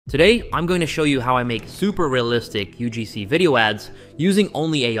Today, I'm going to show you how I make super realistic UGC video ads using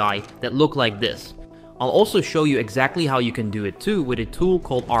only AI that look like this. I'll also show you exactly how you can do it too with a tool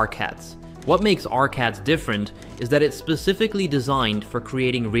called RCADs. What makes RCADs different is that it's specifically designed for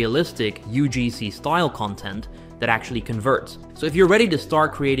creating realistic UGC style content that actually converts. So if you're ready to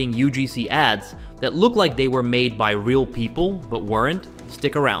start creating UGC ads that look like they were made by real people but weren't,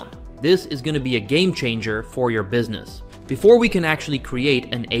 stick around. This is going to be a game changer for your business. Before we can actually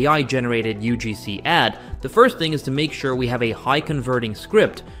create an AI-generated UGC ad, the first thing is to make sure we have a high-converting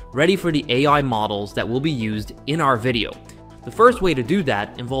script ready for the AI models that will be used in our video. The first way to do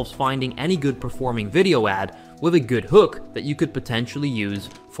that involves finding any good performing video ad with a good hook that you could potentially use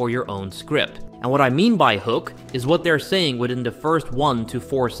for your own script. And what I mean by hook is what they're saying within the first 1 to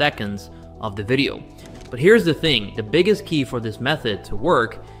 4 seconds of the video. But here's the thing, the biggest key for this method to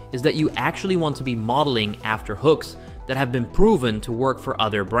work is that you actually want to be modeling after hooks that have been proven to work for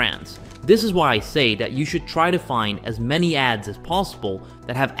other brands. This is why I say that you should try to find as many ads as possible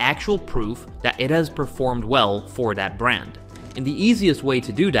that have actual proof that it has performed well for that brand. And the easiest way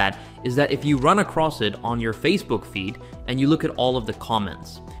to do that is that if you run across it on your Facebook feed and you look at all of the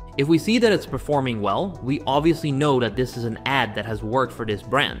comments. If we see that it's performing well, we obviously know that this is an ad that has worked for this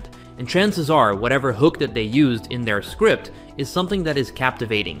brand. And chances are, whatever hook that they used in their script is something that is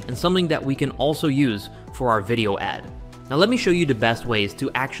captivating and something that we can also use for our video ad. Now let me show you the best ways to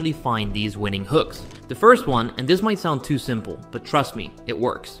actually find these winning hooks. The first one, and this might sound too simple, but trust me, it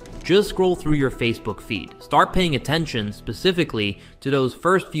works. Just scroll through your Facebook feed. Start paying attention specifically to those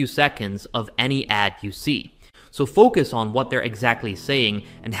first few seconds of any ad you see. So focus on what they're exactly saying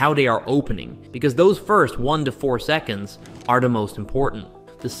and how they are opening, because those first 1 to 4 seconds are the most important.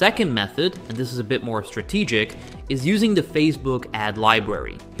 The second method, and this is a bit more strategic, is using the Facebook ad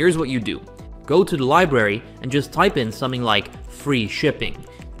library. Here's what you do. Go to the library and just type in something like free shipping.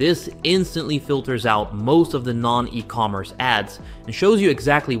 This instantly filters out most of the non-e-commerce ads and shows you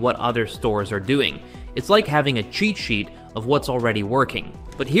exactly what other stores are doing. It's like having a cheat sheet of what's already working.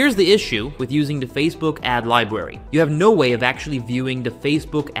 But here's the issue with using the Facebook ad library. You have no way of actually viewing the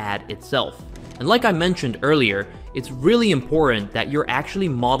Facebook ad itself. And like I mentioned earlier, it's really important that you're actually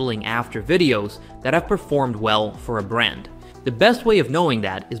modeling after videos that have performed well for a brand. The best way of knowing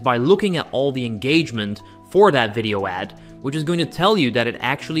that is by looking at all the engagement for that video ad, which is going to tell you that it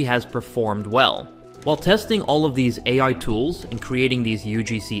actually has performed well. While testing all of these AI tools and creating these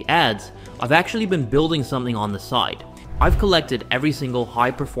UGC ads, I've actually been building something on the side. I've collected every single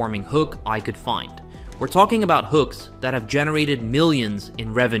high-performing hook I could find. We're talking about hooks that have generated millions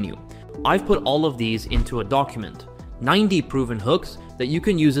in revenue. I've put all of these into a document, 90 proven hooks that you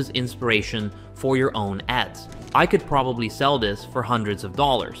can use as inspiration for your own ads. I could probably sell this for hundreds of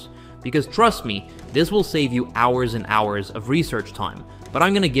dollars, because trust me, this will save you hours and hours of research time, but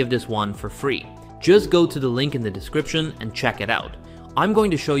I'm gonna give this one for free. Just go to the link in the description and check it out. I'm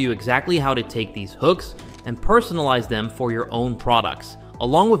going to show you exactly how to take these hooks and personalize them for your own products,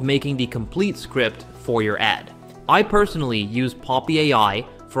 along with making the complete script for your ad. I personally use Poppy AI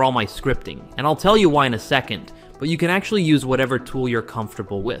for all my scripting, and I'll tell you why in a second, but you can actually use whatever tool you're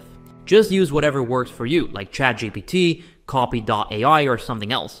comfortable with. Just use whatever works for you, like ChatGPT, Copy.ai, or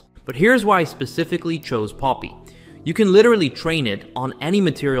something else. But here's why I specifically chose Poppy. You can literally train it on any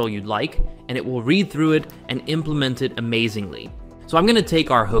material you'd like, and it will read through it and implement it amazingly. So I'm gonna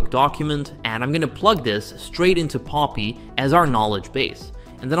take our hook document, and I'm gonna plug this straight into Poppy as our knowledge base.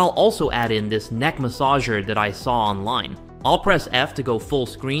 And then I'll also add in this neck massager that I saw online. I'll press F to go full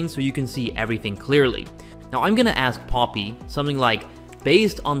screen so you can see everything clearly. Now I'm gonna ask Poppy something like,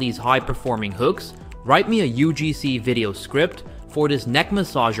 based on these high-performing hooks, write me a UGC video script for this neck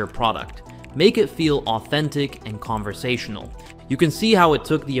massager product. Make it feel authentic and conversational. You can see how it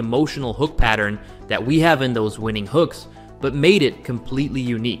took the emotional hook pattern that we have in those winning hooks, but made it completely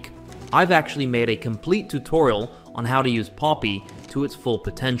unique. I've actually made a complete tutorial on how to use Poppy to its full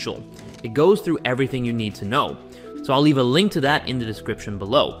potential. It goes through everything you need to know. So I'll leave a link to that in the description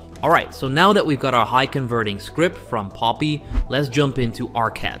below. Alright, so now that we've got our high converting script from Poppy, let's jump into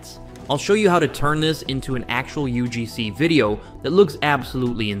RCADs. I'll show you how to turn this into an actual UGC video that looks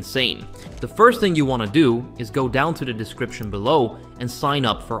absolutely insane. The first thing you want to do is go down to the description below and sign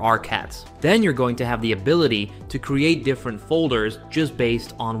up for RCADs. Then you're going to have the ability to create different folders just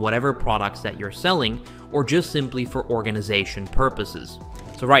based on whatever products that you're selling, or just simply for organization purposes.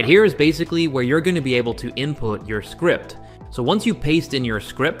 So right here is basically where you're going to be able to input your script. So once you paste in your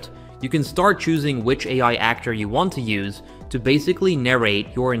script, you can start choosing which AI actor you want to use to basically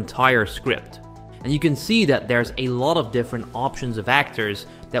narrate your entire script. And you can see that there's a lot of different options of actors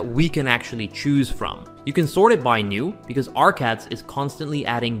that we can actually choose from. You can sort it by new because RCats is constantly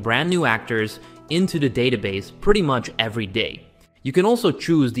adding brand new actors into the database pretty much every day. You can also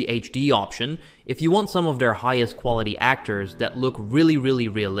choose the HD option if you want some of their highest quality actors that look really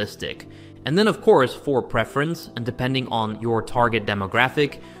realistic. And then of course, for preference and depending on your target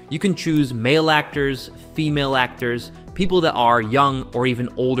demographic, you can choose male actors, female actors, people that are young or even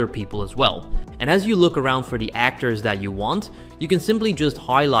older people as well. And as you look around for the actors that you want, you can simply just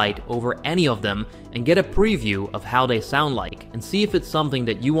highlight over any of them and get a preview of how they sound like and see if it's something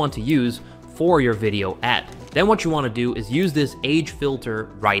that you want to use for your video ad. Then what you want to do is use this age filter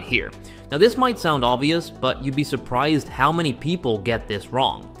right here. Now this might sound obvious, but you'd be surprised how many people get this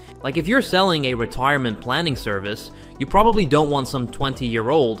wrong. Like if you're selling a retirement planning service, you probably don't want some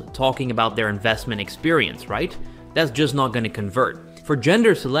 20-year-old talking about their investment experience, right? That's just not going to convert. For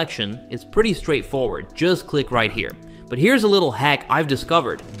gender selection, it's pretty straightforward, just click right here. But here's a little hack I've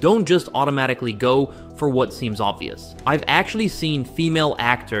discovered. Don't just automatically go for what seems obvious. I've actually seen female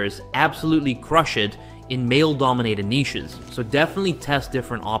actors absolutely crush it in male-dominated niches, so definitely test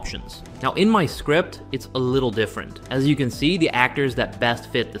different options. Now in my script, it's a little different. As you can see, the actors that best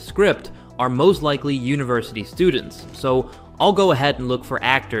fit the script are most likely university students, so I'll go ahead and look for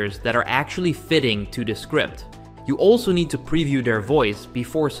actors that are actually fitting to the script. You also need to preview their voice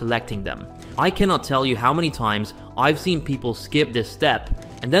before selecting them. I cannot tell you how many times I've seen people skip this step,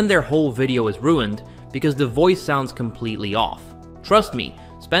 and then their whole video is ruined because the voice sounds completely off. Trust me,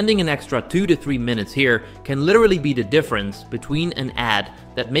 spending an extra 2 to 3 minutes here can literally be the difference between an ad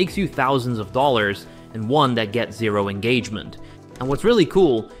that makes you thousands of dollars and one that gets zero engagement. And what's really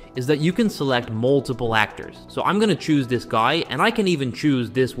cool is that you can select multiple actors. So I'm gonna choose this guy, and I can even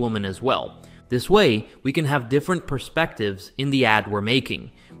choose this woman as well. This way, we can have different perspectives in the ad we're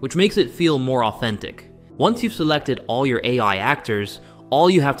making, which makes it feel more authentic. Once you've selected all your AI actors, all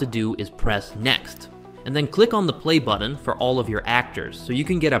you have to do is press next. And then click on the play button for all of your actors so you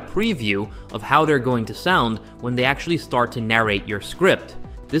can get a preview of how they're going to sound when they actually start to narrate your script.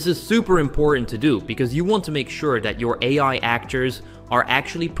 This is super important to do because you want to make sure that your AI actors are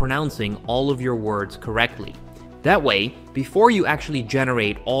actually pronouncing all of your words correctly. That way, before you actually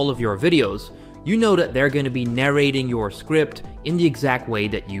generate all of your videos, you know that they're going to be narrating your script in the exact way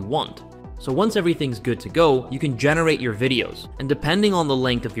that you want. So once everything's good to go, you can generate your videos. And depending on the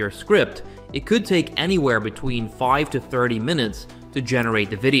length of your script, it could take anywhere between 5 to 30 minutes to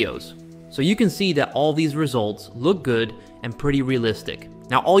generate the videos. So you can see that all these results look good and pretty realistic.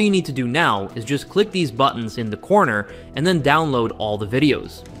 Now all you need to do now is just click these buttons in the corner and then download all the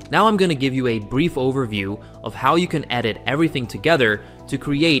videos. Now I'm going to give you a brief overview of how you can edit everything together to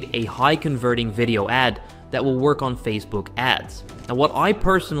create a high converting video ad that will work on Facebook ads. Now what I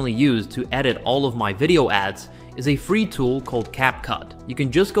personally use to edit all of my video ads is a free tool called CapCut. You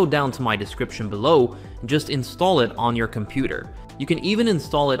can just go down to my description below and just install it on your computer. You can even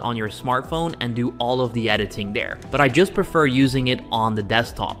install it on your smartphone and do all of the editing there, but I just prefer using it on the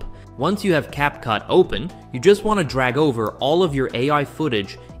desktop. Once you have CapCut open, you just want to drag over all of your AI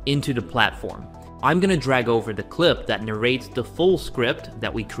footage into the platform. I'm going to drag over the clip that narrates the full script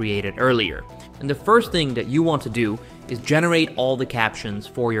that we created earlier. And the first thing that you want to do is generate all the captions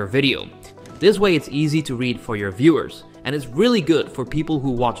for your video. This way it's easy to read for your viewers, and it's really good for people who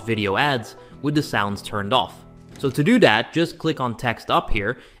watch video ads with the sounds turned off. So to do that, just click on text up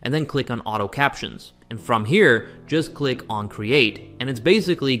here and then click on auto captions. And from here, just click on create, and it's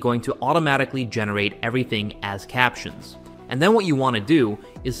basically going to automatically generate everything as captions. And then what you want to do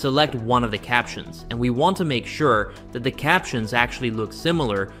is select one of the captions, and we want to make sure that the captions actually look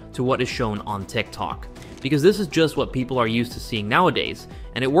similar to what is shown on TikTok, because this is just what people are used to seeing nowadays,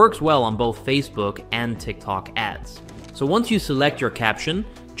 and it works well on both Facebook and TikTok ads. So once you select your caption,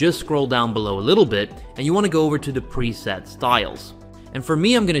 just scroll down below a little bit, and you want to go over to the preset styles. And for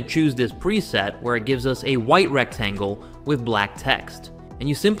me, I'm going to choose this preset where it gives us a white rectangle with black text. And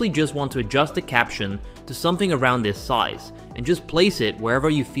you simply just want to adjust the caption to something around this size, and just place it wherever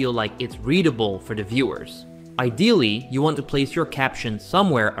you feel like it's readable for the viewers. Ideally, you want to place your caption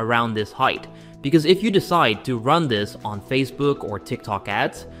somewhere around this height, because if you decide to run this on Facebook or TikTok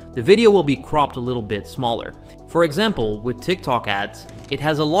ads, the video will be cropped a little bit smaller. For example, with TikTok ads, it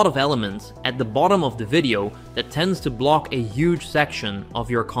has a lot of elements at the bottom of the video that tends to block a huge section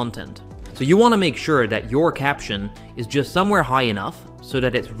of your content. So you want to make sure that your caption is just somewhere high enough so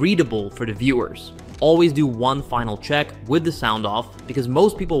that it's readable for the viewers. Always do one final check with the sound off, because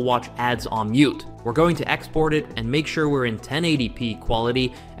most people watch ads on mute. We're going to export it and make sure we're in 1080p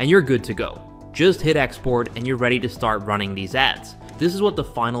quality, and you're good to go. Just hit export and you're ready to start running these ads. this is what the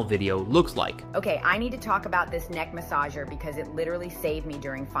final video looks like. Okay, I need to talk about this neck massager because it literally saved me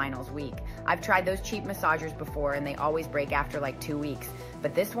during finals week. I've tried those cheap massagers before and they always break after like 2 weeks.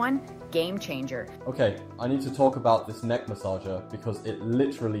 But this one, game changer. Okay, I need to talk about this neck massager because it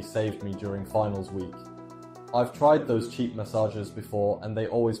literally saved me during finals week. I've tried those cheap massagers before and they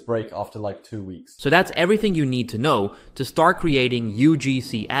always break after like 2 weeks. So that's everything you need to know to start creating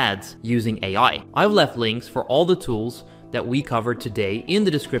UGC ads using AI. I've left links for all the tools that we covered today in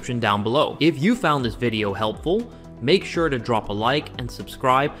the description down below. If you found this video helpful, make sure to drop a like and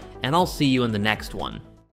subscribe, and I'll see you in the next one.